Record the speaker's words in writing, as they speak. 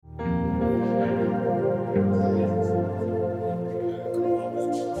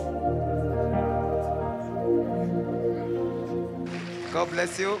God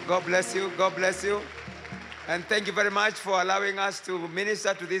bless you. God bless you. God bless you. And thank you very much for allowing us to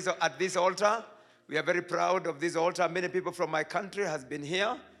minister to this at this altar. We are very proud of this altar. Many people from my country has been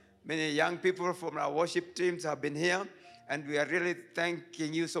here. Many young people from our worship teams have been here. And we are really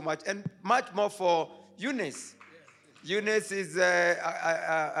thanking you so much. And much more for Eunice. Eunice is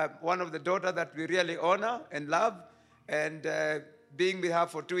one of the daughters that we really honor and love. And being with her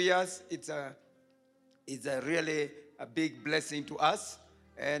for 2 years, it's a really a big blessing to us.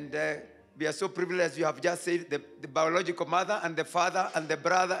 And we are so privileged. You have just said the biological mother and the father and the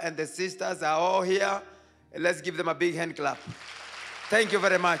brother and the sisters are all here. Let's give them a big hand clap. Thank you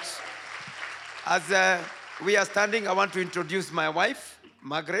very much. As we are standing, I want to introduce my wife,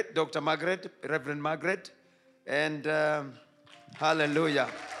 Margaret, Dr. Margaret, Reverend Margaret. And hallelujah.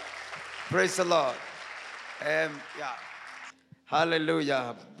 Praise the Lord. Yeah.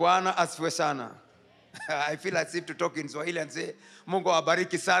 Hallelujah. Bwana asifiwe sana. I feel as if to talk in Swahili and say, Mungu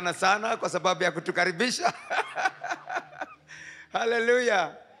awabariki sana sana kwa sababu ya kutukaribisha.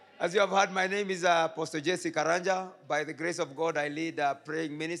 Hallelujah. As you have heard, my name is Apostle Jesse Karanja. By the grace of God, I lead a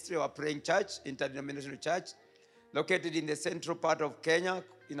praying ministry or praying church, interdenominational church, located in the central part of Kenya,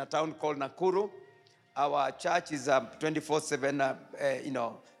 in a town called Nakuru. Our church is a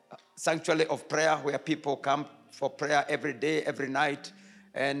 24/7, sanctuary of prayer where people come for prayer every day, every night.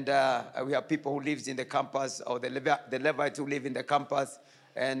 And we have people who live in the campus, or the Levites who live in the campus,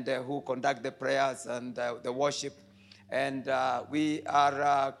 and who conduct the prayers and the worship. And we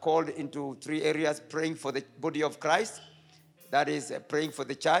are called into 3 areas: praying for the body of Christ, that is praying for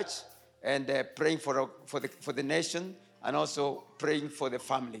the church, and praying for the nation, and also praying for the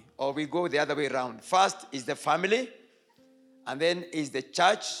family. Or we go the other way around. First is the family, and then is the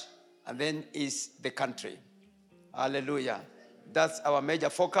church, and then is the country. Hallelujah. That's our major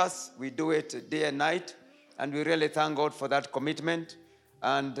focus. We do it day and night, and we really thank God for that commitment.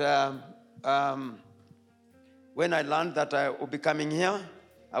 And when I learned that I would be coming here,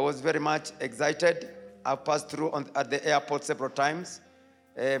 I was very much excited. I've passed through at the airport several times,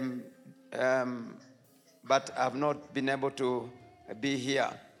 but I've not been able to be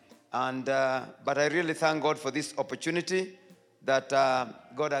here. And but I really thank God for this opportunity that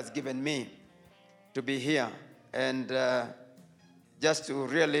God has given me to be here. And just to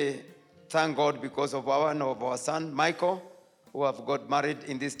really thank God because of our son, Michael, who have got married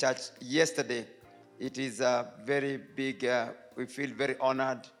in this church yesterday. It is a very big, we feel very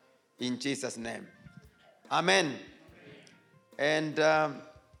honored in Jesus' name. Amen. And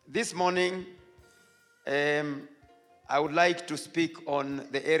this morning, I would like to speak on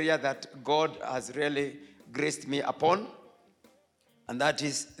the area that God has really graced me upon, and that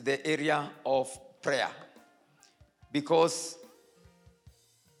is the area of prayer. Because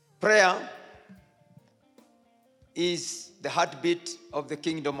prayer is the heartbeat of the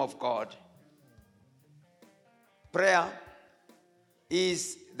kingdom of God. Prayer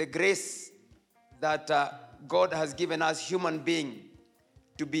is the grace that God has given us human beings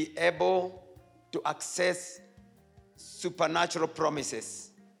to be able to access supernatural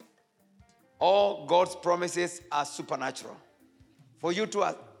promises. All God's promises are supernatural. For you to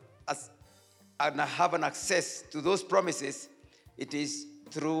have an access to those promises, it is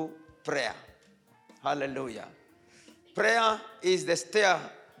through prayer. Hallelujah. Prayer is the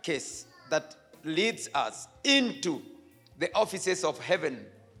staircase that leads us into the offices of heaven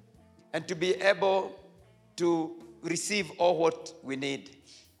and to be able to receive all what we need.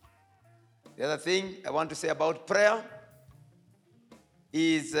 The other thing I want to say about prayer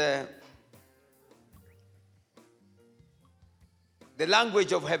is the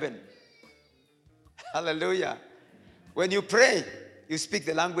language of heaven. Hallelujah. When you pray, you speak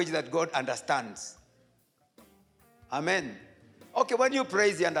the language that God understands. Amen. Okay, when you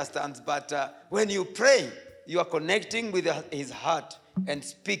pray, he understands. But when you pray, you are connecting with his heart and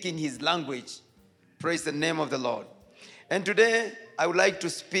speaking his language. Praise the name of the Lord. And today, I would like to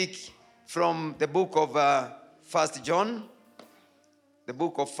speak from the book of 1 John. The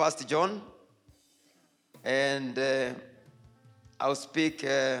book of 1 John. And I'll speak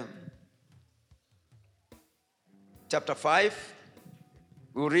chapter 5.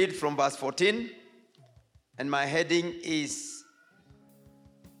 We'll read from verse 14. And my heading is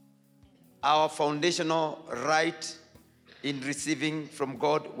our foundational right in receiving from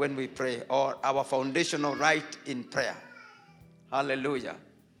God when we pray, or our foundational right in prayer. Hallelujah.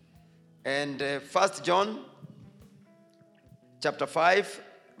 And 1 John chapter 5,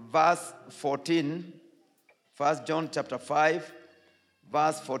 verse 14. 1 John chapter 5,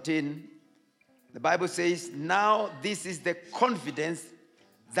 verse 14. The Bible says, now this is the confidence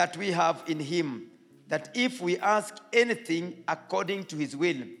that we have in him, that if we ask anything according to his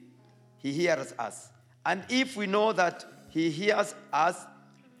will, he hears us. And if we know that he hears us,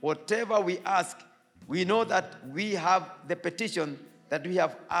 whatever we ask, we know that we have the petition that we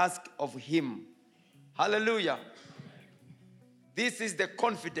have asked of him. Hallelujah. This is the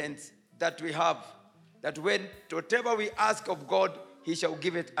confidence that we have, that when whatever we ask of God, he shall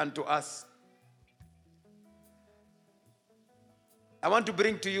give it unto us. I want to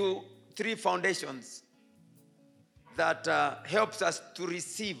bring to you 3 foundations that helps us to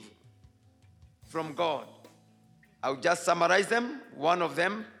receive from God. I'll just summarize them. One of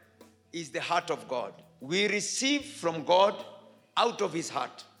them is the heart of God. We receive from God out of his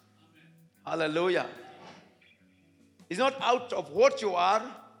heart. Hallelujah. It's not out of what you are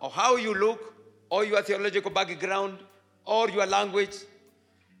or how you look or your theological background or your language.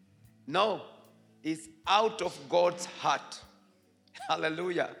 No, it's out of God's heart.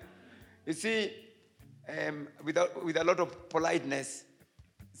 Hallelujah. You see, with a lot of politeness,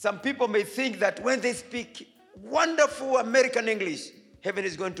 some people may think that when they speak wonderful American English, heaven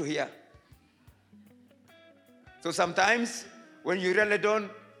is going to hear. So sometimes when you really don't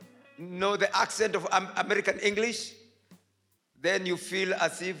know the accent of American English, then you feel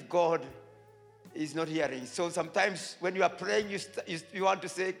as if God is not hearing. So sometimes when you are praying, you want to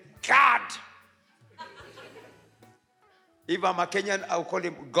say, God. If I'm a Kenyan, I'll call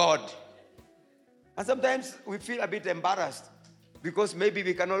him God. And sometimes we feel a bit embarrassed because maybe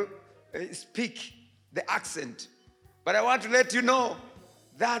we cannot speak the accent. But I want to let you know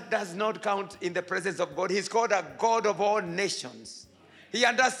that does not count in the presence of God. He's called a God of all nations. He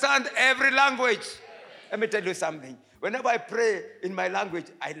understands every language. Let me tell you something. Whenever I pray in my language,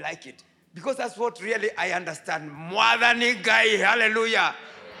 I like it. Because that's what really I understand. More than a guy. Hallelujah.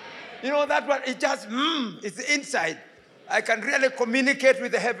 You know, that one, it just, it's inside. I can really communicate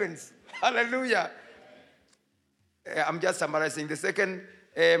with the heavens. Hallelujah. I'm just summarizing. The second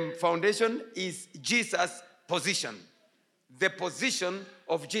foundation is Jesus' position. The position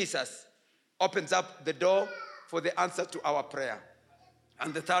of Jesus opens up the door for the answer to our prayer.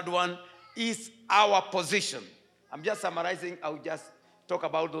 And the third one is our position. I'm just summarizing. I'll just talk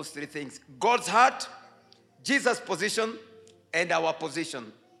about those 3 things. God's heart, Jesus' position, and our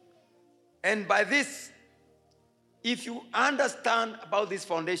position. And by this, if you understand about this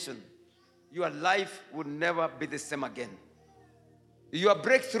foundation, your life would never be the same again. Your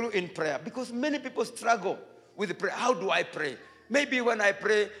breakthrough in prayer, because many people struggle with prayer. How do I pray? Maybe when I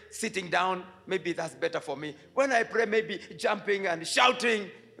pray sitting down, maybe that's better for me. When I pray, maybe jumping and shouting,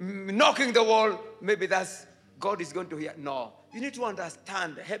 knocking the wall, maybe that's God is going to hear. No, you need to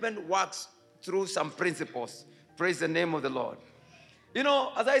understand heaven works through some principles. Praise the name of the Lord. You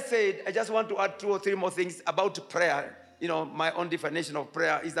know, as I said, I just want to add 2 or 3 more things about prayer. You know, my own definition of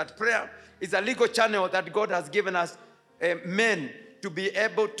prayer is that prayer is a legal channel that God has given us men to be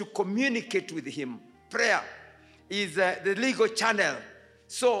able to communicate with him. Prayer is the legal channel.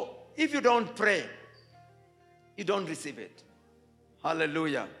 So if you don't pray, you don't receive it.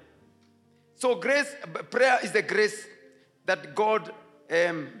 Hallelujah. So prayer is the grace that God,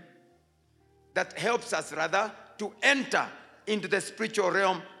 that helps us rather to enter into the spiritual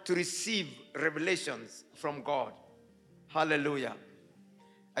realm to receive revelations from God. Hallelujah.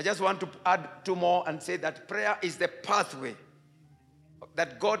 I just want to add 2 more and say that prayer is the pathway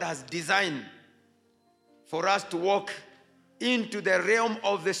that God has designed for us to walk into the realm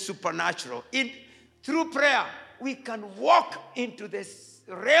of the supernatural. Through prayer, we can walk into this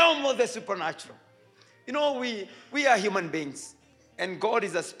realm of the supernatural. You know, we are human beings, and God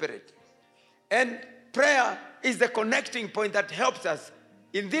is a spirit. And prayer is the connecting point that helps us.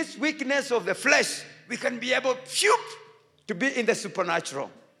 In this weakness of the flesh, we can be able to be in the supernatural.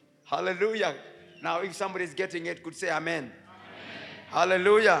 Hallelujah. Now, if somebody is getting it, could say amen. Amen.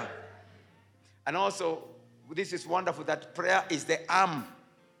 Hallelujah. And also, this is wonderful that prayer is the arm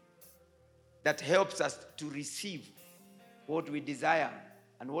that helps us to receive what we desire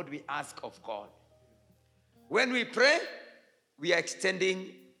and what we ask of God. When we pray, we are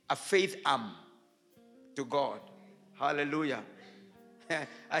extending a faith arm to God. Hallelujah.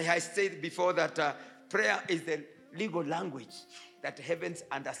 I said before that prayer is the legal language that heavens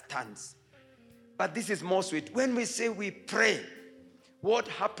understands. But this is more sweet. When we say we pray, what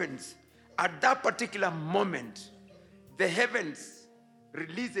happens at that particular moment? The heavens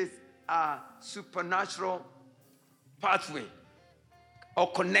releases a supernatural pathway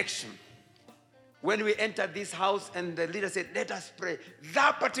or connection. When we entered this house and the leader said, let us pray,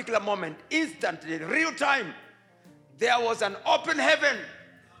 that particular moment, instantly, real time, there was an open heaven.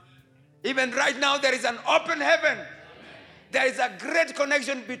 Even right now, there is an open heaven. There is a great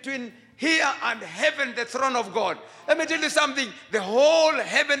connection between Here and heaven, the throne of God. Let me tell you something. The whole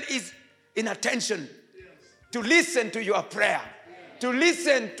heaven is in attention to listen to your prayer, to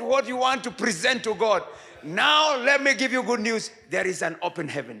listen to what you want to present to God. Now, let me give you good news. There is an open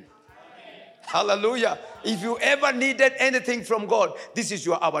heaven. Hallelujah. If you ever needed anything from God, this is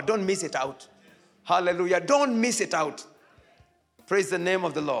your hour. Don't miss it out. Hallelujah. Don't miss it out. Praise the name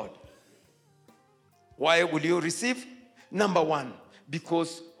of the Lord. Why will you receive? Number one,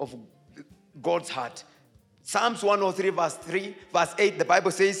 because of God's heart. Psalms 103 verse 8, the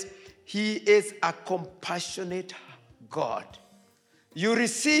Bible says, He is a compassionate God. You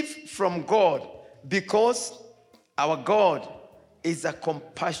receive from God because our God is a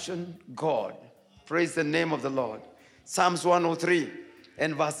compassion God. Praise the name of the Lord. Psalms 103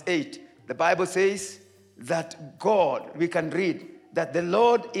 and verse 8, the Bible says that God, we can read, that the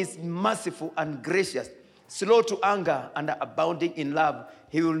Lord is merciful and gracious, slow to anger and abounding in love.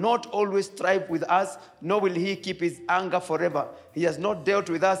 He will not always strive with us, nor will he keep his anger forever. He has not dealt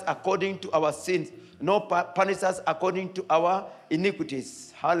with us according to our sins, nor punished us according to our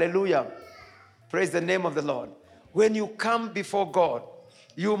iniquities. Hallelujah. Praise the name of the Lord. When you come before God,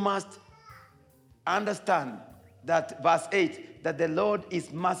 you must understand that verse 8, that the Lord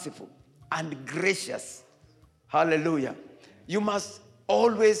is merciful and gracious. Hallelujah. You must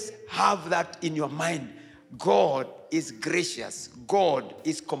always have that in your mind. God is gracious. God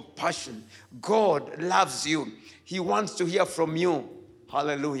is compassionate. God loves you. He wants to hear from you.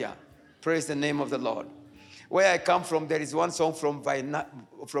 Hallelujah. Praise the name of the Lord. Where I come from, there is one song from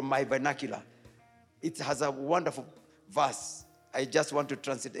my vernacular. It has a wonderful verse. I just want to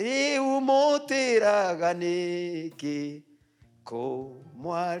translate.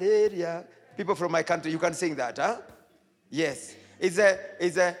 People from my country, you can sing that, huh? Yes.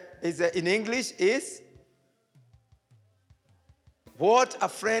 In English is what a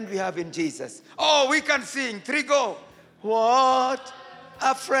friend we have in Jesus. Oh, we can sing. 3 go. What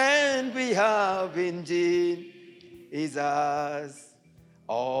a friend we have in Jesus.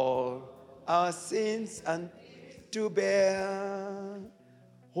 All our sins and to bear.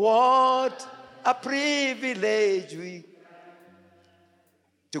 What a privilege we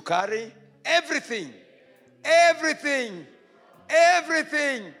to carry everything.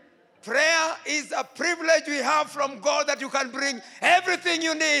 Prayer is a privilege we have from God that you can bring everything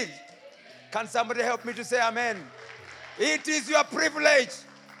you need. Can somebody help me to say amen? It is your privilege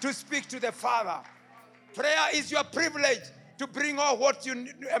to speak to the Father. Prayer is your privilege to bring all what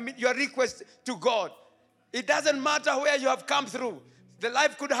your request to God. It doesn't matter where you have come through. The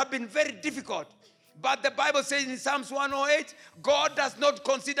life could have been very difficult. But the Bible says in Psalms 108, God does not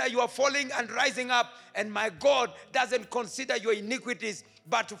consider your falling and rising up. And my God doesn't consider your iniquities.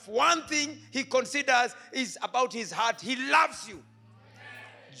 But one thing he considers is about his heart. He loves you.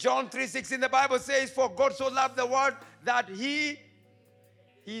 John 3:16, the Bible says, for God so loved the world that he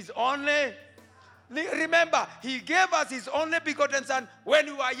gave us his only begotten Son. When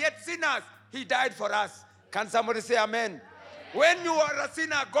we were yet sinners, he died for us. Can somebody say amen? When you were a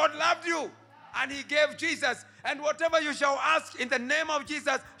sinner, God loved you. And he gave Jesus. And whatever you shall ask in the name of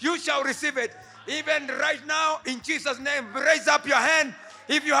Jesus, you shall receive it. Even right now, in Jesus' name, raise up your hand.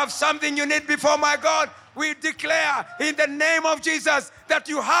 If you have something you need before my God, we declare in the name of Jesus that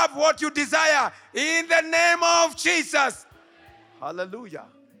you have what you desire. In the name of Jesus. Hallelujah.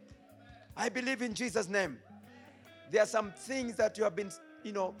 I believe in Jesus' name. There are some things that you have been,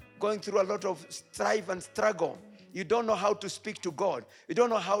 going through a lot of strife and struggle. You don't know how to speak to God. You don't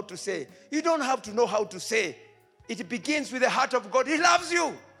know how to say. You don't have to know how to say. It begins with the heart of God. He loves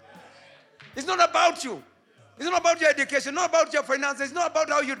you. It's not about you. It's not about your education, not about your finances, it's not about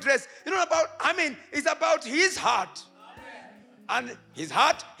how you dress. It's not about, it's about his heart. And his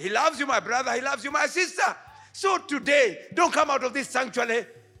heart, he loves you, my brother, he loves you, my sister. So today, don't come out of this sanctuary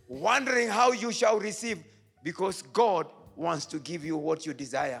wondering how you shall receive, because God wants to give you what you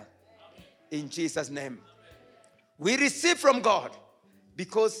desire. In Jesus' name. We receive from God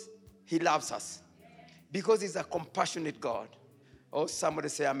because he loves us. Because he's a compassionate God. Oh, somebody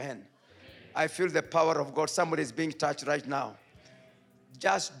say amen. I feel the power of God. Somebody is being touched right now.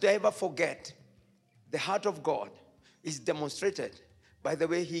 Just never forget, the heart of God is demonstrated by the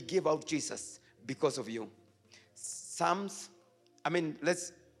way he gave out Jesus because of you.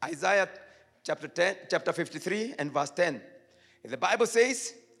 Isaiah chapter 53 and verse 10. The Bible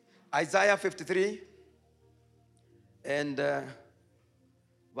says, Isaiah 53 and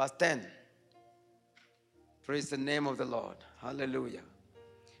verse 10. Praise the name of the Lord. Hallelujah.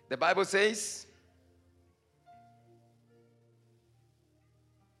 The Bible says,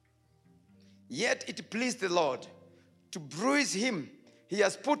 yet it pleased the Lord to bruise him. he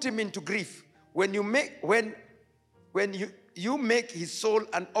has put him into grief. When you make his soul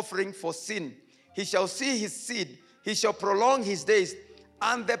an offering for sin, he shall see his seed, he shall prolong his days,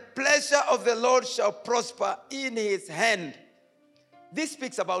 and the pleasure of the Lord shall prosper in his hand. This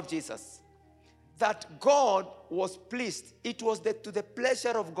speaks about Jesus. That God was pleased. It was to the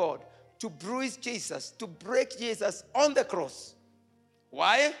pleasure of God to bruise Jesus, to break Jesus on the cross.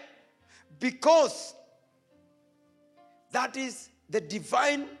 Why? Because that is the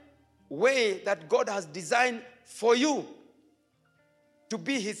divine way that God has designed for you to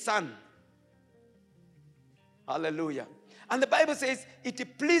be his son. Hallelujah. And the Bible says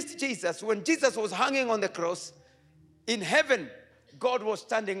it pleased Jesus when Jesus was hanging on the cross. In heaven, God was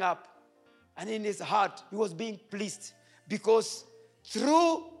standing up. And in his heart, he was being pleased. Because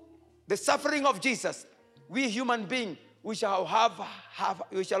through the suffering of Jesus, we human beings, we shall have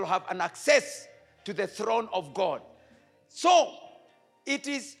an access to the throne of God. So, it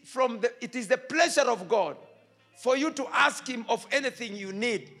is the pleasure of God for you to ask him of anything you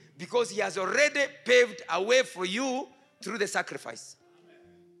need, because he has already paved a way for you through the sacrifice.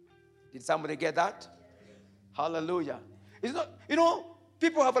 Did somebody get that? Hallelujah. It's not,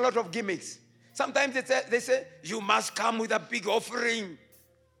 people have a lot of gimmicks. Sometimes they say, you must come with a big offering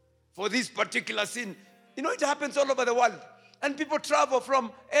for this particular sin. It happens all over the world. And people travel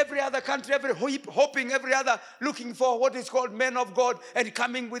from every other country, hoping every other, looking for what is called men of God, and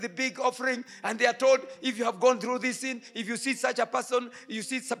coming with a big offering. And they are told, if you have gone through this sin, if you see such a person, you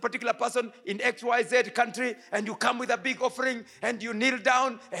see a particular person in XYZ country, and you come with a big offering, and you kneel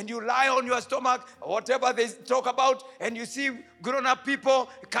down, and you lie on your stomach, whatever they talk about, and you see grown-up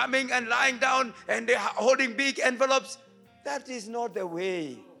people coming and lying down, and they are holding big envelopes. That is not the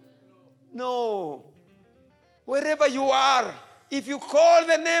way. No. Wherever you are, if you call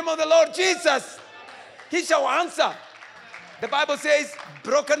the name of the Lord Jesus, he shall answer. The Bible says,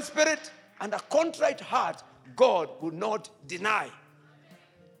 broken spirit and a contrite heart, God will not deny.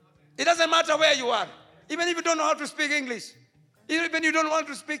 It doesn't matter where you are. Even if you don't know how to speak English, even you don't want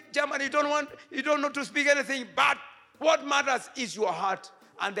to speak German, you don't know to speak anything, but what matters is your heart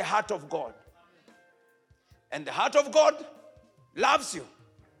and the heart of God. And the heart of God loves you.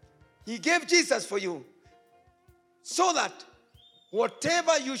 He gave Jesus for you, so that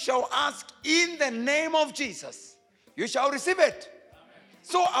whatever you shall ask in the name of Jesus, you shall receive it.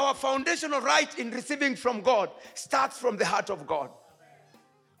 So our foundational right in receiving from God starts from the heart of God.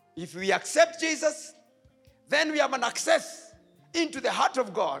 If we accept Jesus, then we have an access into the heart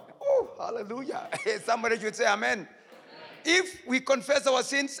of God. Oh, hallelujah. Somebody should say amen. If we confess our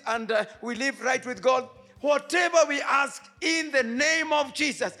sins and we live right with God, whatever we ask in the name of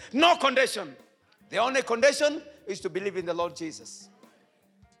Jesus, no condition. The only condition is to believe in the Lord Jesus.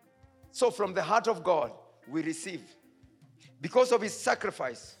 So from the heart of God, we receive. Because of his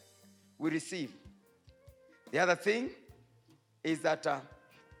sacrifice, we receive. The other thing is that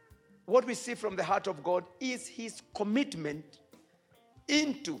what we see from the heart of God is his commitment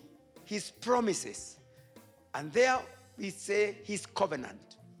into his promises. And there we say his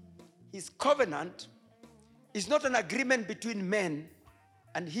covenant. His covenant is not an agreement between men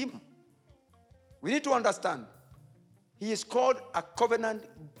and him. We need to understand. He is called a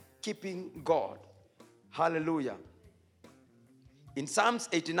covenant-keeping God. Hallelujah. In Psalms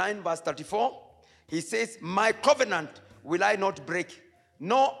 89, verse 34, he says, my covenant will I not break,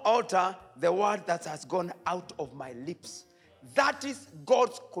 nor alter the word that has gone out of my lips. That is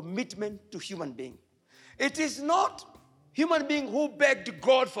God's commitment to human being. It is not human being who begged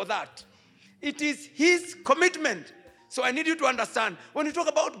God for that. It is his commitment. So I need you to understand, when you talk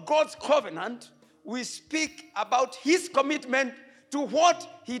about God's covenant, we speak about his commitment to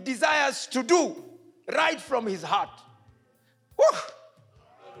what he desires to do right from his heart. Woo!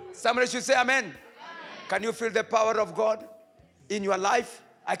 Somebody should say amen. Amen. Can you feel the power of God in your life?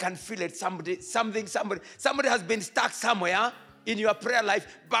 I can feel it. Somebody has been stuck somewhere in your prayer life.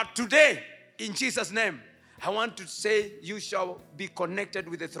 But today, in Jesus' name, I want to say you shall be connected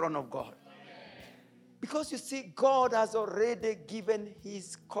with the throne of God. Because you see, God has already given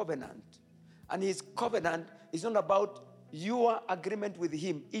his covenant. And his covenant is not about your agreement with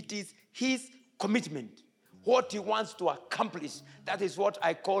him. It is his commitment. What he wants to accomplish. That is what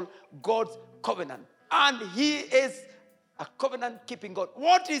I call God's covenant. And he is a covenant-keeping God.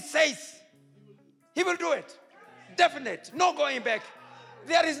 What he says, he will do it. Definite. No going back.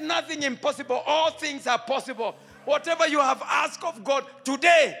 There is nothing impossible. All things are possible. Whatever you have asked of God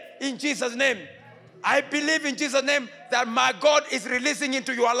today, in Jesus' name, I believe in Jesus' name that my God is releasing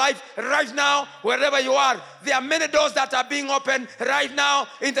into your life right now, wherever you are. There are many doors that are being opened right now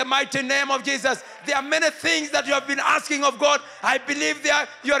in the mighty name of Jesus. There are many things that you have been asking of God. I believe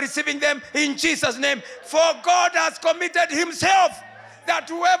you are receiving them in Jesus' name. For God has committed himself that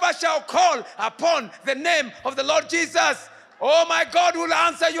whoever shall call upon the name of the Lord Jesus, oh my God, will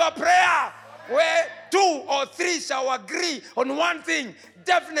answer your prayer. Where 2 or 3 shall agree on one thing,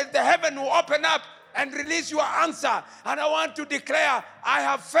 definitely the heaven will open up and release your answer. And I want to declare, I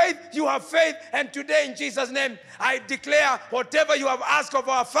have faith, you have faith, and today in Jesus' name, I declare whatever you have asked of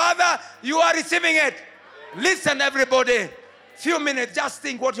our Father, you are receiving it. Listen, everybody. Few minutes, just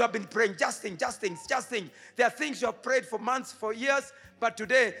think what you have been praying. Just think. There are things you have prayed for months, for years, but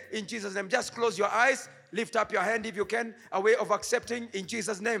today, in Jesus' name, just close your eyes, lift up your hand if you can, a way of accepting in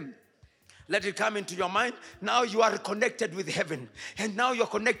Jesus' name. Let it come into your mind. Now you are connected with heaven. And now you're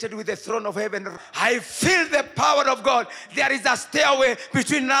connected with the throne of heaven. I feel the power of God. There is a stairway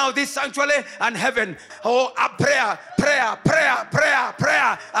between now this sanctuary and heaven. Oh, a prayer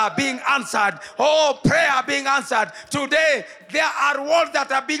being answered. Oh, prayer being answered. Today, there are walls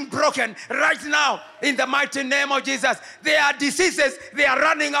that are being broken right now in the mighty name of Jesus. There are diseases, they are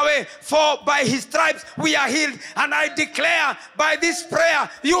running away. For by his stripes we are healed. And I declare by this prayer,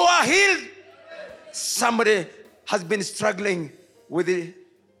 you are healed. Somebody has been struggling with a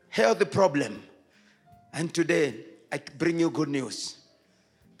health problem. And today, I bring you good news.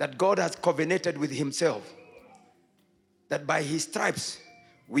 That God has covenanted with himself. That by his stripes,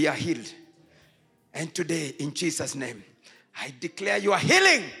 we are healed. And today, in Jesus' name, I declare you are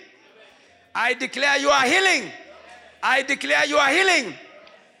healing. I declare you are healing. I declare you are healing.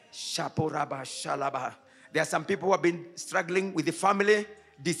 Shapuraba shalaba. There are some people who have been struggling with the family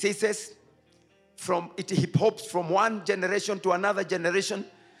diseases. It hip-hops from one generation to another generation,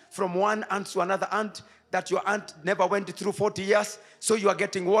 from one aunt to another aunt, that your aunt never went through 40 years, so you are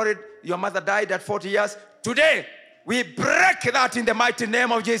getting worried. Your mother died at 40 years. Today, we break that in the mighty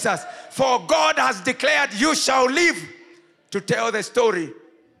name of Jesus. For God has declared you shall live to tell the story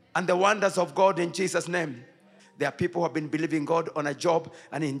and the wonders of God in Jesus' name. There are people who have been believing God on a job,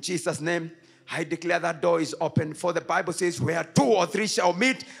 and in Jesus' name, I declare that door is open. For the Bible says, where 2 or 3 shall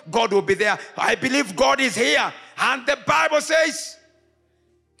meet, God will be there. I believe God is here. And the Bible says,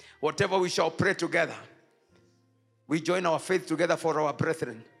 whatever we shall pray together, we join our faith together for our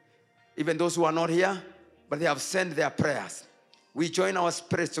brethren. Even those who are not here, but they have sent their prayers. We join our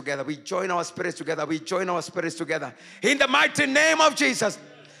spirits together. We join our spirits together. We join our spirits together. In the mighty name of Jesus.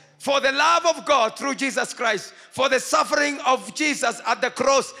 For the love of God through Jesus Christ, for the suffering of Jesus at the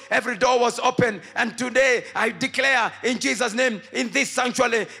cross, every door was open. And today, I declare in Jesus' name, in this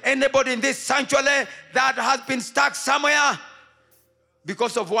sanctuary, anybody in this sanctuary that has been stuck somewhere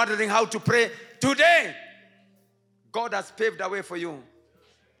because of wondering how to pray, today, God has paved a way for you.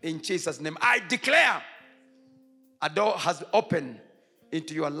 In Jesus' name, I declare a door has opened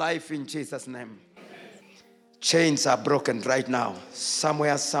into your life in Jesus' name. Chains are broken right now.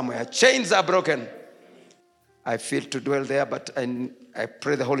 Somewhere. Chains are broken. I feel to dwell there, but I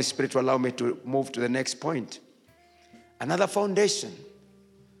pray the Holy Spirit will allow me to move to the next point. Another foundation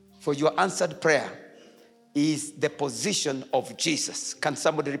for your answered prayer is the position of Jesus. Can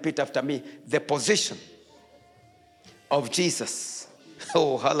somebody repeat after me? The position of Jesus.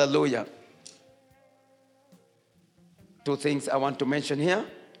 Oh, hallelujah. 2 things I want to mention here.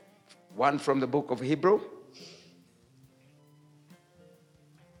 One from the book of Hebrew.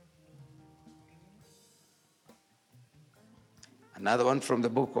 Another one from the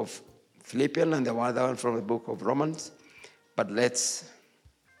book of Philippians, and the other one from the book of Romans. But let's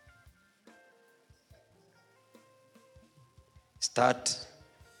start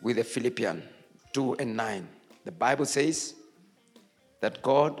with the Philippians 2:9. The Bible says that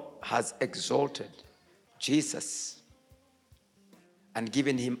God has exalted Jesus and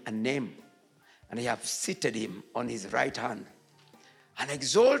given him a name, and he has seated him on his right hand and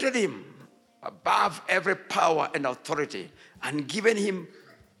exalted him above every power and authority, and given him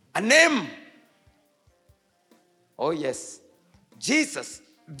a name. Oh yes, Jesus,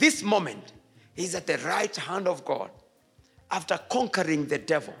 this moment, is at the right hand of God after conquering the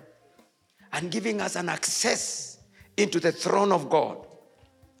devil and giving us an access into the throne of God.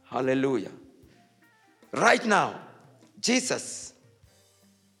 Hallelujah. Right now, Jesus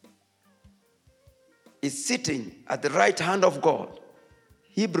is sitting at the right hand of God.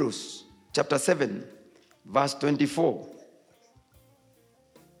 Hebrews chapter 7, verse 24.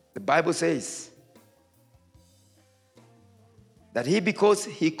 The Bible says that he, because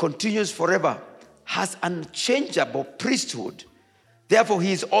he continues forever, has unchangeable priesthood. Therefore,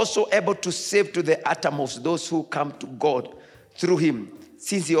 he is also able to save to the uttermost those who come to God through him,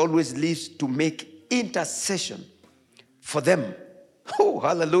 since he always lives to make intercession for them. Oh,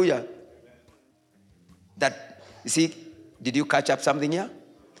 hallelujah. That, you see, did you catch up something here?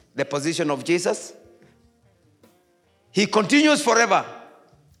 The position of Jesus. He continues forever.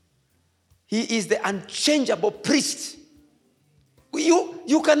 He is the unchangeable priest.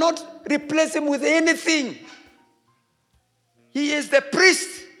 You cannot replace him with anything. He is the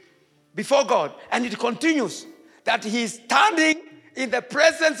priest before God. And it continues that he is standing in the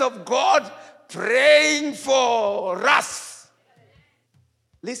presence of God praying for us.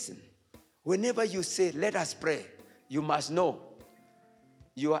 Listen, whenever you say, let us pray, you must know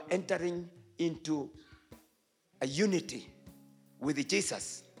you are entering into a unity with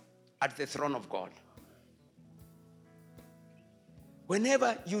Jesus at the throne of God.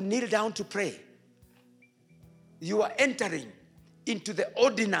 Whenever you kneel down to pray, you are entering into the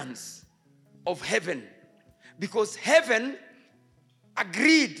ordinance of heaven, because heaven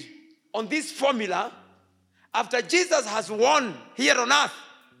agreed on this formula after Jesus has won here on earth.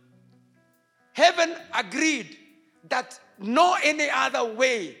 Heaven agreed that no any other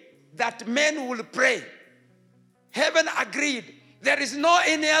way that men will pray. Heaven agreed there is no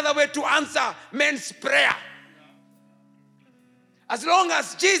any other way to answer men's prayer. As long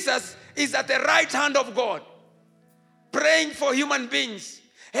as Jesus is at the right hand of God, praying for human beings,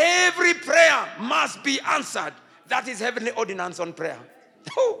 every prayer must be answered. That is heavenly ordinance on prayer.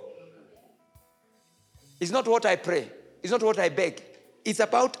 It's not what I pray. It's not what I beg. It's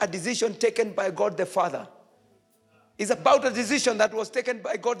about a decision taken by God the Father. It's about a decision that was taken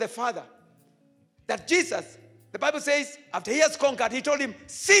by God the Father. That Jesus, the Bible says, after he has conquered, he told him,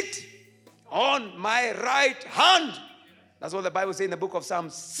 sit on my right hand. That's what the Bible says in the book of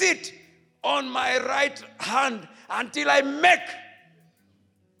Psalms. Sit on my right hand until I make.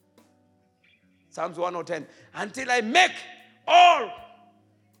 Psalms 110. Until I make all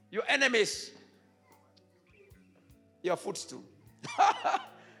your enemies your footstool.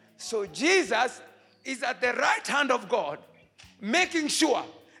 So Jesus is at the right hand of God, making sure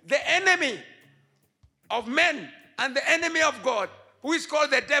the enemy of men and the enemy of God, who is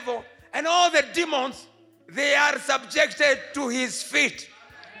called the devil, and all the demons, they are subjected to his feet.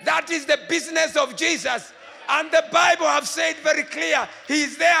 That is the business of Jesus. And the Bible have said very clear, he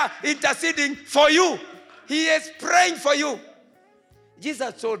is there interceding for you. He is praying for you.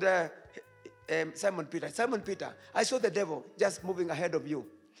 Jesus told Simon Peter, I saw the devil just moving ahead of you,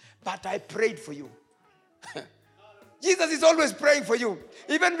 but I prayed for you. Jesus is always praying for you.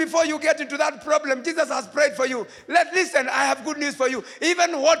 Even before you get into that problem, Jesus has prayed for you. Listen, I have good news for you.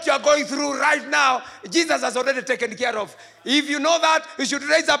 Even what you are going through right now, Jesus has already taken care of. If you know that, you should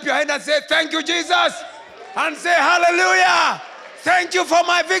raise up your hand and say, thank you, Jesus. And say, hallelujah. Thank you for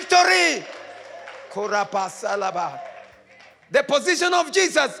my victory. The position of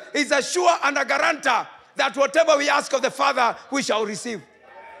Jesus is a sure and a guarantor that whatever we ask of the Father, we shall receive.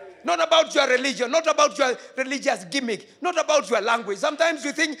 Not about your religion, not about your religious gimmick, not about your language. Sometimes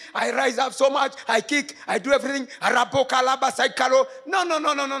you think, I rise up so much, I kick, I do everything.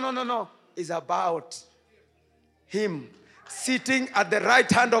 No. It's about him sitting at the right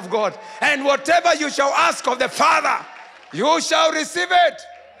hand of God. And whatever you shall ask of the Father, you shall receive it.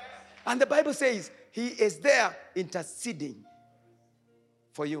 And the Bible says, he is there interceding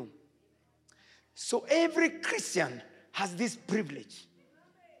for you. So every Christian has this privilege.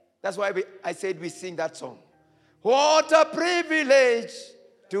 That's why I said we sing that song. What a privilege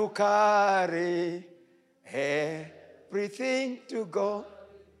to carry everything to God.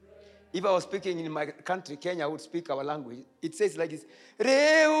 If I was speaking in my country, Kenya, I would speak our language. It says like this.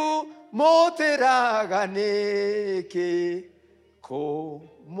 Reu moteraganeke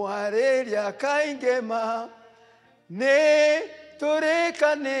ko muareria kaingema ne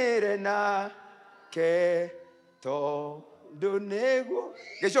torekanere na ke to. We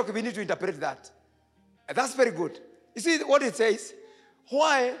need to interpret that. That's very good. You see what it says?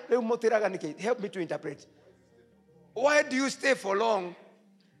 Why? Help me to interpret. Why do you stay for long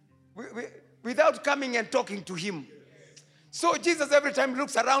without coming and talking to him? So Jesus every time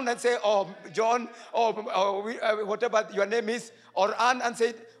looks around and says, oh, John, or whatever your name is, or Anne, and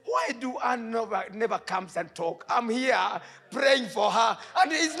said, why do Anne never comes and talk? I'm here praying for her,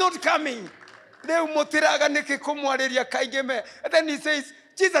 and he's not coming. And then he says,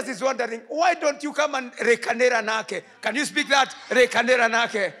 Jesus is wondering, why don't you come and rekanera nake? Can you speak that? Rekanera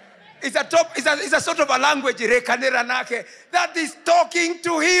nake. It's a sort of a language, rekanera nake, that is talking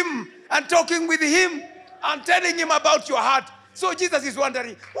to him and talking with him and telling him about your heart. So Jesus is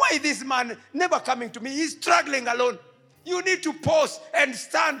wondering, why is this man never coming to me? He's struggling alone. You need to pause and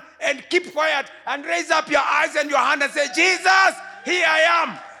stand and keep quiet and raise up your eyes and your hand and say, Jesus, here I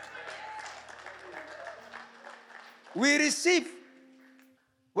am. We receive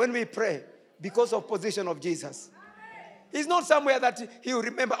when we pray because of position of Jesus. It's not somewhere that he will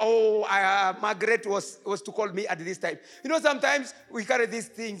remember, Margaret was to call me at this time. You know, sometimes we carry these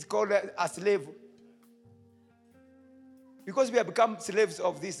things called a slave. Because we have become slaves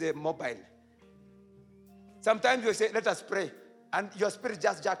of this mobile. Sometimes you say, let us pray. And your spirit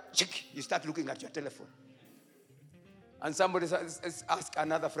just you start looking at your telephone. And somebody asked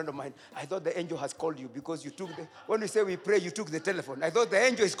another friend of mine, I thought the angel has called you because you took when we say we pray, you took the telephone. I thought the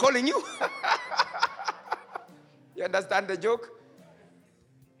angel is calling you. You understand the joke?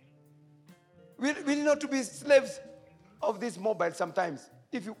 We need not to be slaves of this mobile sometimes.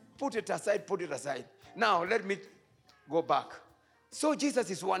 If you put it aside, put it aside. Now, let me go back. So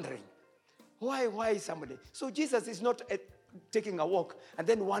Jesus is wondering, why somebody? So Jesus is not taking a walk and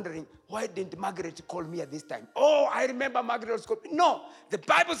then wondering, why didn't Margaret call me at this time? Oh, I remember Margaret was calling me. No, the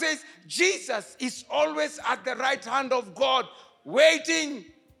Bible says Jesus is always at the right hand of God, waiting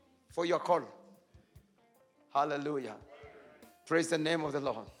for your call. Hallelujah. Praise the name of the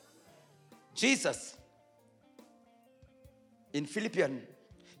Lord. Jesus, in Philippians,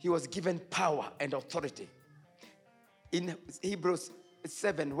 he was given power and authority. In Hebrews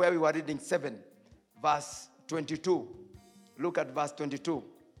 7, where we were reading 7, verse 22. Look at verse 22.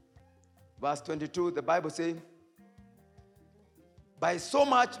 Verse 22, the Bible says, by so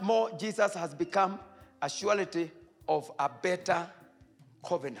much more Jesus has become a surety of a better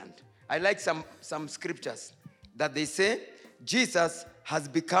covenant. I like some scriptures that they say, Jesus has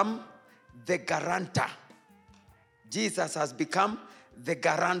become the guarantor. Jesus has become the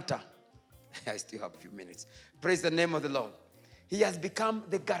guarantor. I still have a few minutes. Praise the name of the Lord. He has become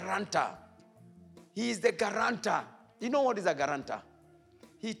the guarantor. He is the guarantor. You know what is a guarantor?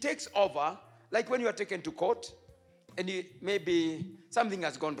 He takes over, like when you are taken to court, and maybe something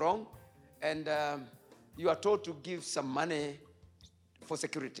has gone wrong, and you are told to give some money for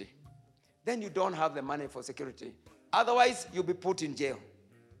security. Then you don't have the money for security. Otherwise, you'll be put in jail.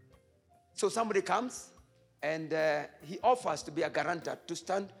 So somebody comes, and he offers to be a guarantor, to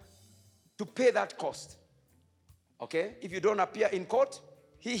stand, to pay that cost. Okay? If you don't appear in court,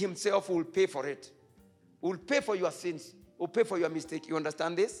 he himself will pay for it. Will pay for your sins. Will pay for your mistake. You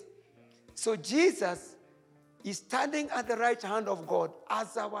understand this? So Jesus is standing at the right hand of God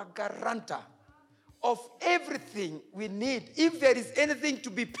as our guarantor of everything we need. If there is anything to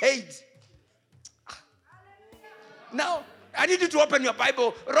be paid. Now, I need you to open your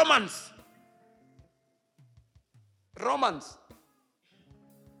Bible. Romans.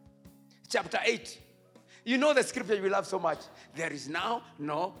 Chapter 8. You know the scripture you love so much. There is now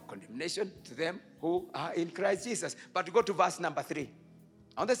no condemnation to them who are in Christ Jesus. But go to verse number 3.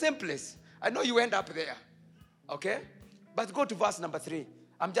 On the same place. I know you end up there. Okay? But go to verse number 3.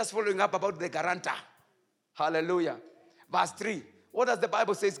 I'm just following up about the guarantor. Hallelujah. Verse 3. What does the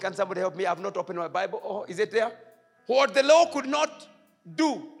Bible say? Can somebody help me? I've not opened my Bible. Oh, is it there? What the law could not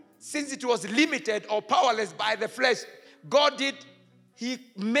do, since it was limited or powerless by the flesh, God did.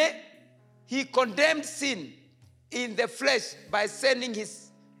 He condemned sin in the flesh by sending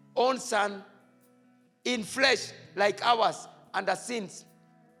his own son in flesh like ours under sins.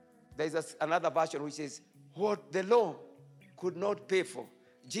 There is another version which says, what the law could not pay for,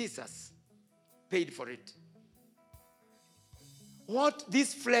 Jesus paid for it. What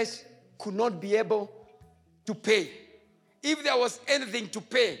this flesh could not be able to pay. If there was anything to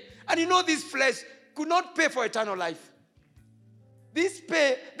pay. And you know this flesh could not pay for eternal life. This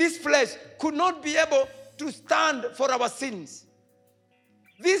flesh could not be able to stand for our sins.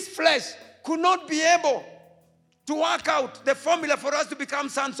 This flesh could not be able to work out the formula for us to become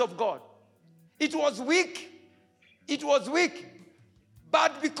sons of God. It was weak. It was weak.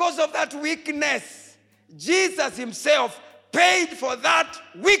 But because of that weakness, Jesus himself paid for that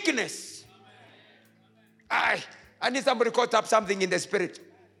weakness. I need somebody to caught up something in the spirit.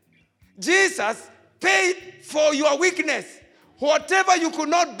 Jesus paid for your weakness. Whatever you could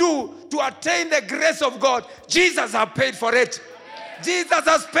not do to attain the grace of God, Jesus has paid for it. Jesus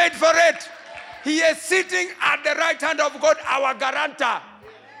has paid for it. He is sitting at the right hand of God, our guarantor.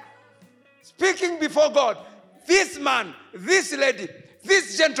 Speaking before God, this man, this lady,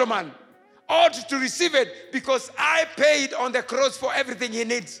 this gentleman ought to receive it because I paid on the cross for everything he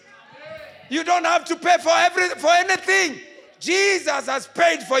needs. You don't have to pay for anything. Jesus has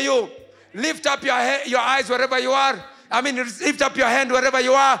paid for you. Lift up your eyes wherever you are Lift up your hand wherever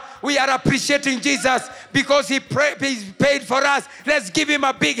you are. We are appreciating Jesus because He paid for us. Let's give Him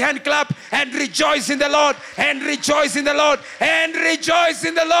a big hand clap and rejoice in the Lord, and rejoice in the Lord, and rejoice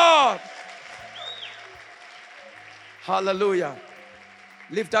in the Lord. Hallelujah.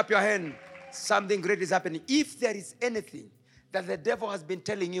 Lift up your hand. Something great is happening. If there is anything that the devil has been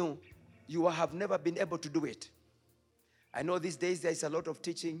telling you, you have never been able to do it. I know these days there is a lot of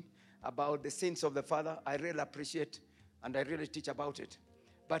teaching about the sins of the father. I really appreciate and I really teach about it.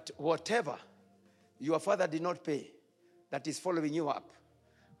 But whatever your father did not pay, that is following you up,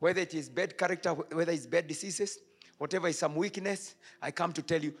 whether it is bad character, whether it's bad diseases, whatever is some weakness, I come to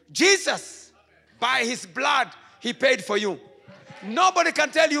tell you, Jesus, by His blood, He paid for you. Nobody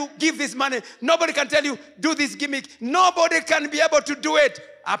can tell you, give this money. Nobody can tell you, do this gimmick. Nobody can be able to do it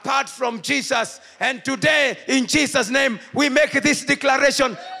apart from Jesus. And today, in Jesus' name, we make this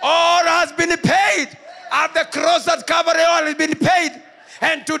declaration. All has been paid. At the cross at Calvary, all has been paid.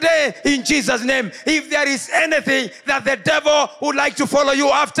 And today, in Jesus' name, if there is anything that the devil would like to follow you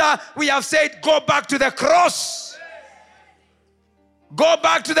after, we have said, go back to the cross. Go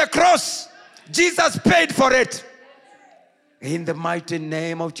back to the cross. Jesus paid for it. In the mighty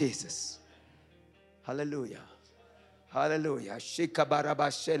name of Jesus. Hallelujah. Hallelujah.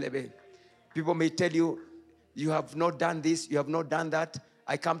 People may tell you, you have not done this, you have not done that.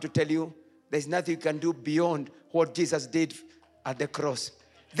 I come to tell you, there's nothing you can do beyond what Jesus did at the cross.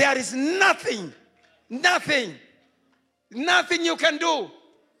 There is nothing you can do.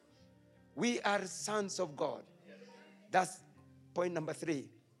 We are sons of God. That's point number 3.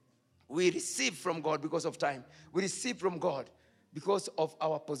 We receive from God because of time. We receive from God because of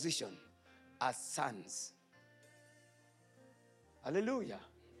our position as sons. Hallelujah.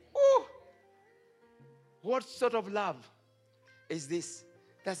 Ooh. What sort of love is this?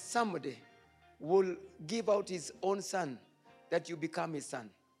 That somebody will give out his own son, that you become his son.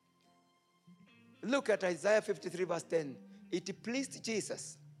 Look at Isaiah 53 verse 10. It pleased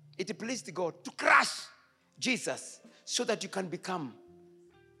Jesus, it pleased God to crush Jesus so that you can become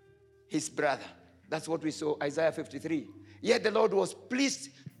his brother. That's what we saw, Isaiah 53. Yet the Lord was pleased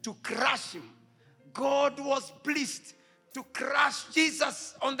to crush him. God was pleased to crush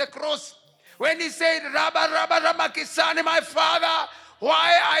Jesus on the cross. When he said, Rabba, Rabba, Ramakisani, my father,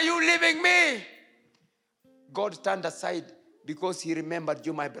 why are you leaving me? God turned aside because he remembered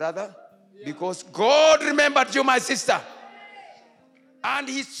you, my brother. Because God remembered you, my sister. And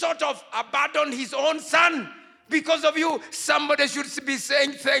he sort of abandoned his own son. Because of you, somebody should be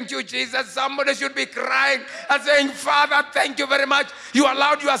saying, thank you, Jesus. Somebody should be crying and saying, Father, thank you very much. You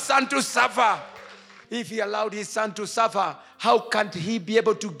allowed your son to suffer. If he allowed his son to suffer, how can't he be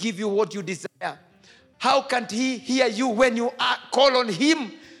able to give you what you desire? How can't he hear you when you call on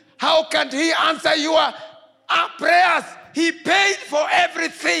him? How can't he answer your prayers? He paid for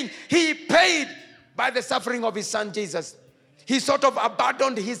everything. He paid by the suffering of his son, Jesus. He sort of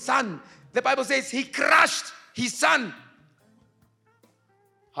abandoned his son. The Bible says he crushed his son.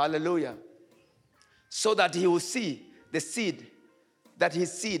 Hallelujah. So that he will see the seed, that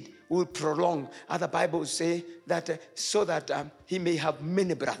his seed will prolong. Other Bibles say that so that he may have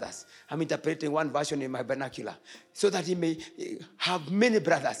many brothers. I'm interpreting one version in my vernacular. So that he may have many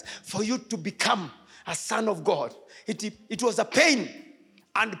brothers. For you to become a son of God. It was a pain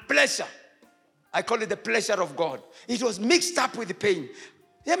and pleasure. I call it the pleasure of God. It was mixed up with the pain.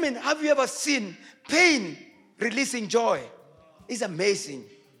 I mean, have you ever seen pain releasing joy? It's amazing.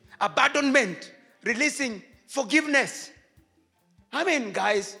 Abandonment releasing forgiveness. I mean,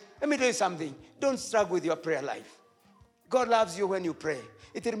 guys, let me tell you something. Don't struggle with your prayer life. God loves you when you pray.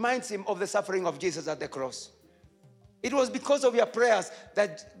 It reminds him of the suffering of Jesus at the cross. It was because of your prayers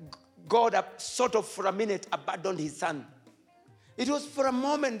that God sort of for a minute abandoned his son. It was for a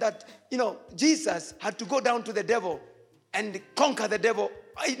moment that, Jesus had to go down to the devil and conquer the devil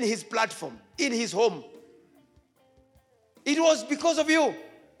in his platform, in his home. It was because of you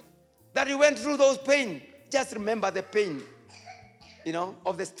that he went through those pain. Just remember the pain,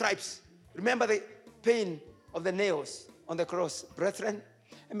 of the stripes. Remember the pain of the nails on the cross. Brethren,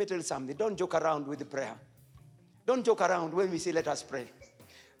 let me tell you something. Don't joke around with the prayer. Don't joke around when we say, let us pray.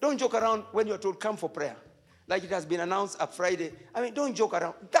 Don't joke around when you're told, come for prayer. Like it has been announced on Friday. Don't joke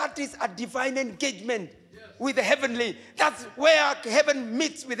around. That is a divine engagement with the heavenly. That's where heaven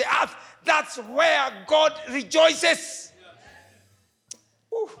meets with the earth. That's where God rejoices.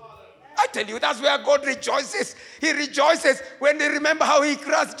 I tell you, that's where God rejoices. He rejoices when they remember how he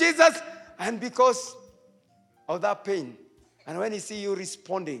crushed Jesus. And because of that pain, and when he sees you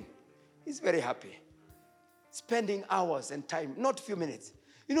responding, he's very happy. Spending hours and time, not few minutes.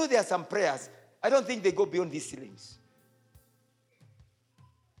 There are some prayers, I don't think they go beyond these ceilings.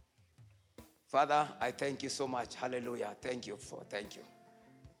 Father, I thank you so much. Hallelujah. Thank you.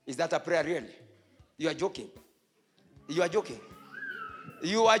 Is that a prayer really? You are joking. You are joking.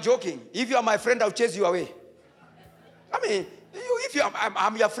 You are joking. If you are my friend, I'll chase you away. I mean,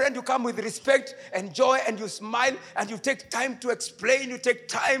 I'm your friend, you come with respect and joy and you smile and you take time to explain, you take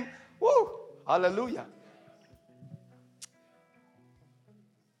time. Woo! Hallelujah.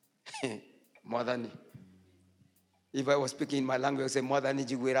 More than, if I was speaking in my language, I would say more than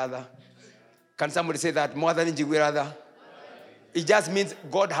Jigwirada. Can somebody say that? More than Jigwirada? It just means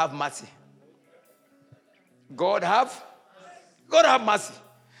God have mercy. God have mercy.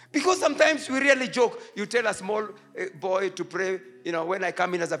 Because sometimes we really joke. You tell a small boy to pray, when I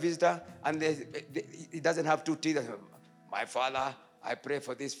come in as a visitor, and he doesn't have 2 teeth. My Father, I pray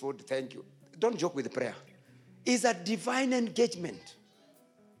for this food, thank you. Don't joke with prayer. It's a divine engagement.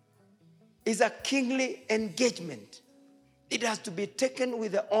 It's a kingly engagement. It has to be taken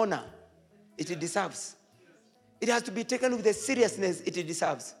with the honor it deserves. It has to be taken with the seriousness it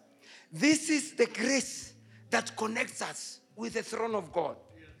deserves. This is the grace that connects us with the throne of God.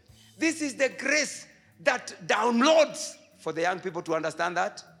 This is the grace that downloads, for the young people to understand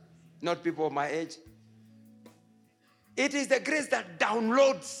that, not people of my age. It is the grace that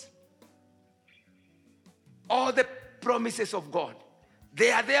downloads all the promises of God.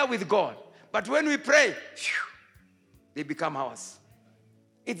 They are there with God. But when we pray, they become ours.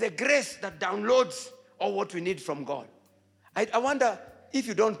 It's the grace that downloads all what we need from God. I wonder if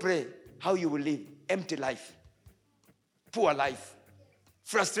you don't pray, how you will live. Empty life. Poor life.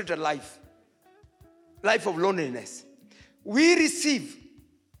 Frustrated life. Life of loneliness. We receive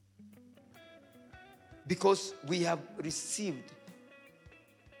because we have received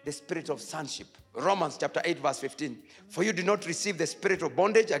the spirit of sonship. Romans chapter 8 verse 15. For you did not receive the spirit of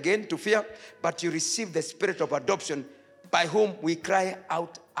bondage, again to fear, but you received the spirit of adoption, by whom we cry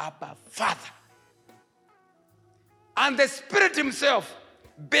out, Abba, Father. And the Spirit himself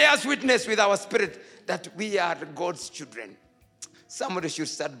bears witness with our spirit that we are God's children. Somebody should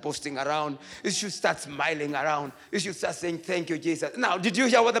start boasting around. You should start smiling around. You should start saying, thank you, Jesus. Now, did you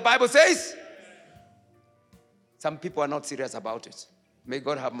hear what the Bible says? Some people are not serious about it. May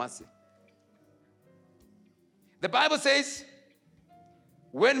God have mercy. The Bible says,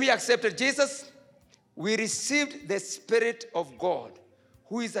 when we accepted Jesus, we received the Spirit of God,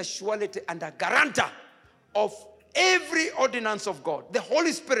 who is a surety and a guarantor of every ordinance of God. The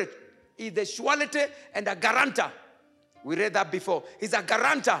Holy Spirit is the surety and a guarantor. We read that before. He's a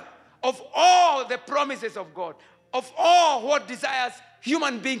guarantor of all the promises of God, of all what desires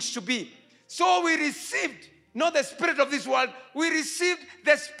human beings to be. So we received, not the spirit of this world, we received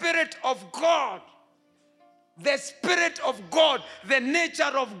the Spirit of God. The Spirit of God, the nature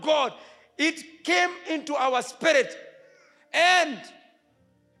of God. It came into our spirit. And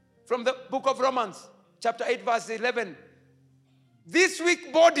from the book of Romans, chapter 8, verse 11, this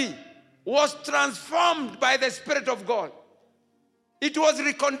weak body was transformed by the Spirit of God. It was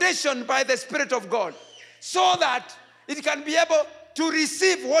reconditioned by the Spirit of God so that it can be able to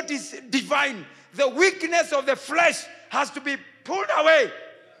receive what is divine. The weakness of the flesh has to be pulled away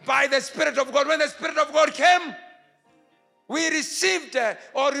by the Spirit of God. When the Spirit of God came, we received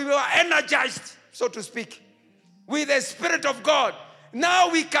or we were energized, so to speak, with the Spirit of God. Now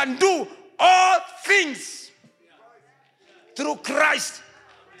we can do all things through Christ.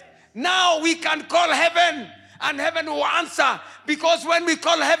 Now we can call heaven and heaven will answer, because when we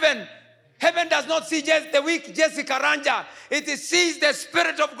call heaven, heaven does not see just the weak Jesse Karanja. It sees the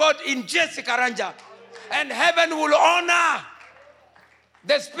Spirit of God in Jesse Karanja. And heaven will honor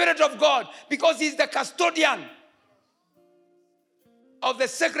the Spirit of God because he's the custodian of the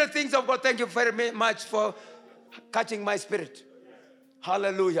sacred things of God. Thank you very much for catching my spirit.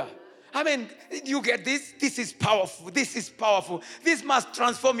 Hallelujah. I mean, you get this? This is powerful. This is powerful. This must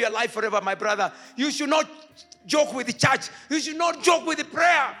transform your life forever, my brother. You should not joke with the church. You should not joke with the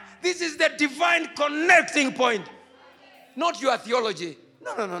prayer. This is the divine connecting point. Not your theology.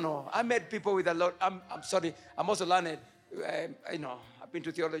 No. I met people with a lot. I'm sorry. I'm also learned. I've been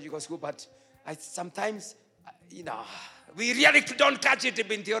to theological school, but sometimes, we really don't catch it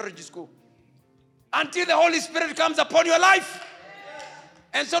in theology school. Until the Holy Spirit comes upon your life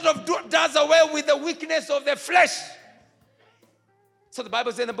and sort of does away with the weakness of the flesh. So the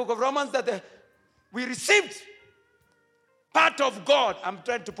Bible says in the book of Romans that we received part of God. I'm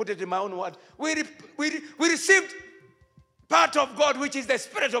trying to put it in my own word. We received part of God, which is the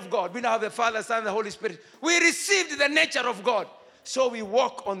Spirit of God. We now have the Father, Son, and the Holy Spirit. We received the nature of God. So we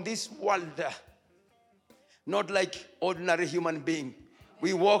walk on this world, not like ordinary human being.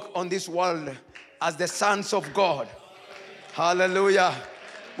 We walk on this world as the sons of God. Hallelujah.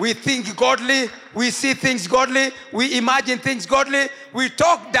 We think godly. We see things godly. We imagine things godly. We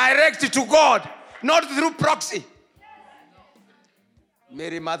talk direct to God, not through proxy.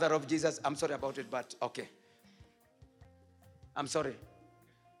 Mary, mother of Jesus. I'm sorry about it, but okay. I'm sorry.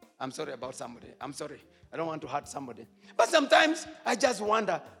 I'm sorry about somebody. I'm sorry. I don't want to hurt somebody. But sometimes I just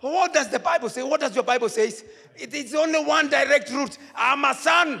wonder, what does the Bible say? What does your Bible say? It is only one direct route. I'm a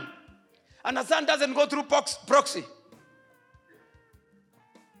son. And a son doesn't go through proxy.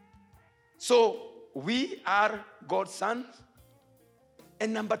 So we are God's sons.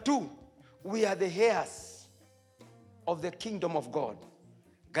 And number 2, we are the heirs of the kingdom of God.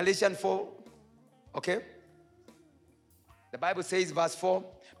 Galatians 4, okay? The Bible says, verse 4,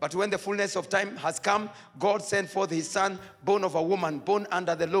 but when the fullness of time has come, God sent forth his son, born of a woman, born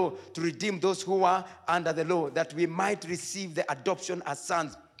under the law, to redeem those who are under the law, that we might receive the adoption as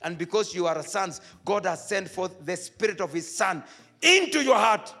sons. And because you are sons, God has sent forth the Spirit of his Son into your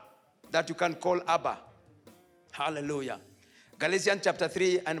heart, that you can call Abba. Hallelujah. Galatians chapter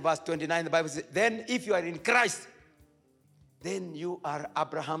 3 and verse 29, the Bible says, then if you are in Christ, then you are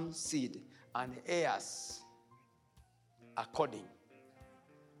Abraham's seed and heirs according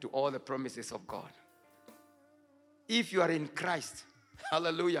to all the promises of God. If you are in Christ,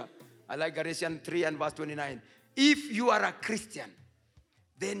 hallelujah. I like Galatians 3 and verse 29. If you are a Christian,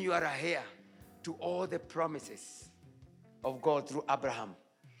 then you are a heir to all the promises of God through Abraham.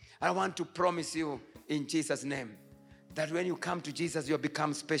 I want to promise you in Jesus' name that when you come to Jesus, you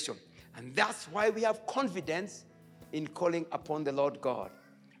become special. And that's why we have confidence in calling upon the Lord God.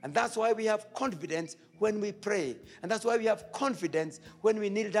 And that's why we have confidence when we pray. And that's why we have confidence when we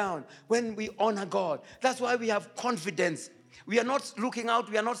kneel down, when we honor God. That's why we have confidence. We are not looking out,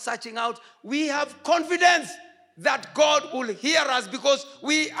 we are not searching out. We have confidence that God will hear us because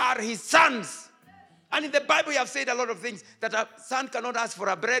we are his sons. And in the Bible, we have said a lot of things, that a son cannot ask for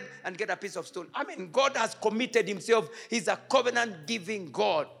a bread and get a piece of stone. I mean, God has committed himself. He's a covenant-giving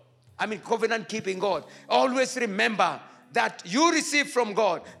God. Covenant-keeping God. Always remember that you receive from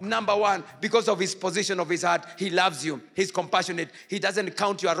God, number 1, because of his position of his heart. He loves you. He's compassionate. He doesn't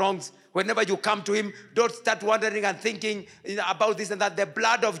count your wrongs. Whenever you come to him, don't start wondering and thinking about this and that. The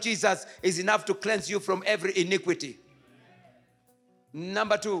blood of Jesus is enough to cleanse you from every iniquity.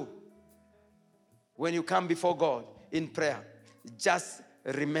 Number 2, when you come before God in prayer, just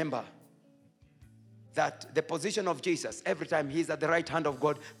remember that the position of Jesus, every time he's at the right hand of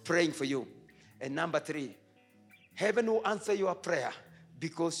God praying for you. And number 3, heaven will answer your prayer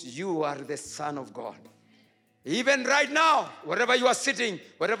because you are the Son of God. Even right now, wherever you are sitting,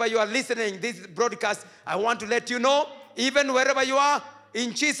 wherever you are listening, this broadcast, I want to let you know, even wherever you are,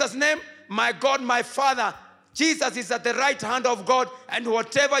 in Jesus' name, my God, my Father, Jesus is at the right hand of God, and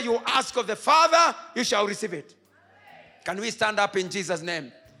whatever you ask of the Father, you shall receive it. Can we stand up in Jesus'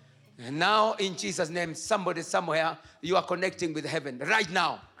 name? And now, in Jesus' name, somebody somewhere, you are connecting with heaven right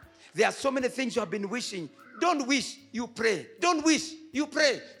now. There are so many things you have been wishing. Don't wish, you pray. Don't wish, you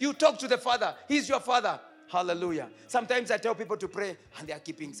pray. You talk to the Father. He's your Father. Hallelujah. Sometimes I tell people to pray, and they are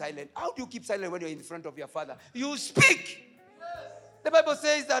keeping silent. How do you keep silent when you're in front of your Father? You speak. The Bible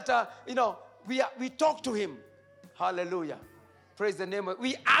says that, we talk to him. Hallelujah. Praise the name.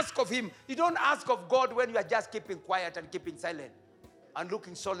 We ask of him. You don't ask of God when you are just keeping quiet and keeping silent and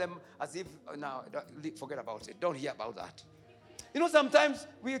looking solemn as if, no, forget about it. Don't hear about that. Sometimes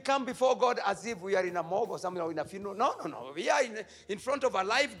we come before God as if we are in a morgue or something, or in a funeral. No. We are in front of a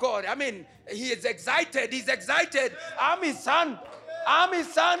live God. I mean, he is excited. He's excited. I'm his son.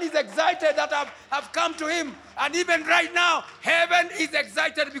 He's excited that I've come to him. And even right now, heaven is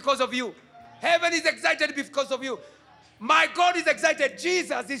excited because of you. Heaven is excited because of you. My God is excited.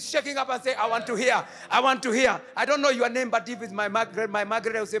 Jesus is shaking up and saying, I want to hear. I want to hear. I don't know your name, but if it's my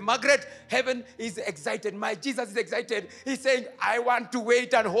Margaret will say, Margaret, heaven is excited. My Jesus is excited. He's saying, I want to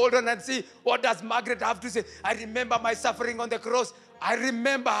wait and hold on and see what does Margaret have to say. I remember my suffering on the cross. I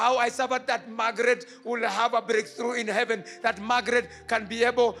remember how I suffered, that Margaret will have a breakthrough in heaven, that Margaret can be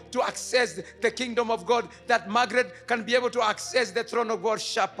able to access the kingdom of God, that Margaret can be able to access the throne of God.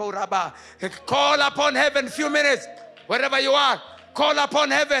 Shaporaba. Call upon heaven, few minutes. Wherever you are, call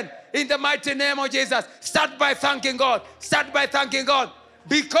upon heaven in the mighty name of Jesus. Start by thanking God. Start by thanking God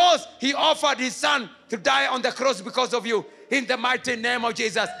because he offered his son to die on the cross because of you in the mighty name of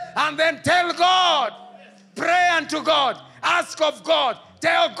Jesus. And then tell God, pray unto God, ask of God,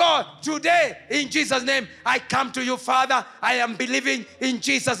 Tell God, today, in Jesus' name, I come to you, Father. I am believing in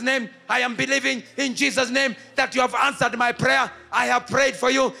Jesus' name. I am believing in Jesus' name that you have answered my prayer. I have prayed for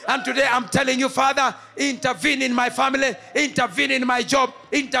you. And today I'm telling you, Father, intervene in my family, intervene in my job,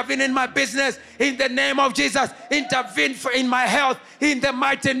 intervene in my business, in the name of Jesus. Intervene in my health, in the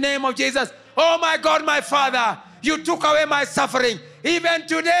mighty name of Jesus. Oh my God, my Father, you took away my suffering. Even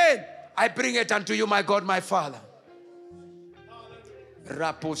today, I bring it unto you, my God, my Father.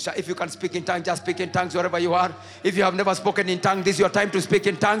 If you can speak in tongues, just speak in tongues wherever you are. If you have never spoken in tongues, this is your time to speak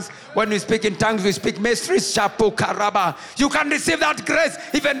in tongues. When we speak in tongues, we speak mysteries. You can receive that grace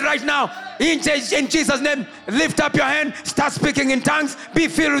even right now. In Jesus' name, lift up your hand. Start speaking in tongues. Be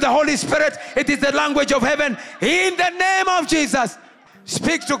filled with the Holy Spirit. It is the language of heaven. In the name of Jesus.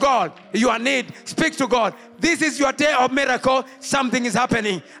 Speak to God. Your need. Speak to God. This is your day of miracle. Something is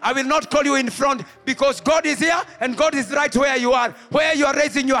happening. I will not call you in front because God is here and God is right where you are. Where you are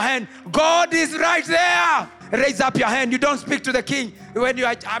raising your hand. God is right there. Raise up your hand. You don't speak to the king. When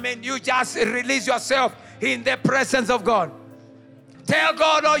you just release yourself in the presence of God. Tell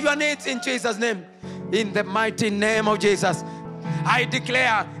God all your needs in Jesus' name. In the mighty name of Jesus. I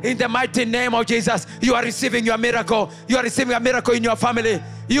declare in the mighty name of Jesus, you are receiving your miracle. You are receiving a miracle in your family.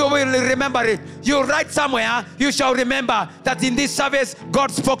 You will remember it. You write somewhere, you shall remember that in this service,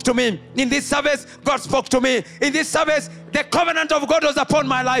 God spoke to me. In this service, God spoke to me. In this service, the covenant of God was upon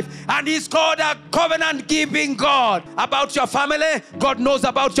my life. And He's called a covenant-keeping God. About your family, God knows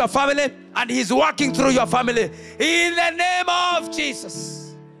about your family. And He's working through your family. In the name of Jesus.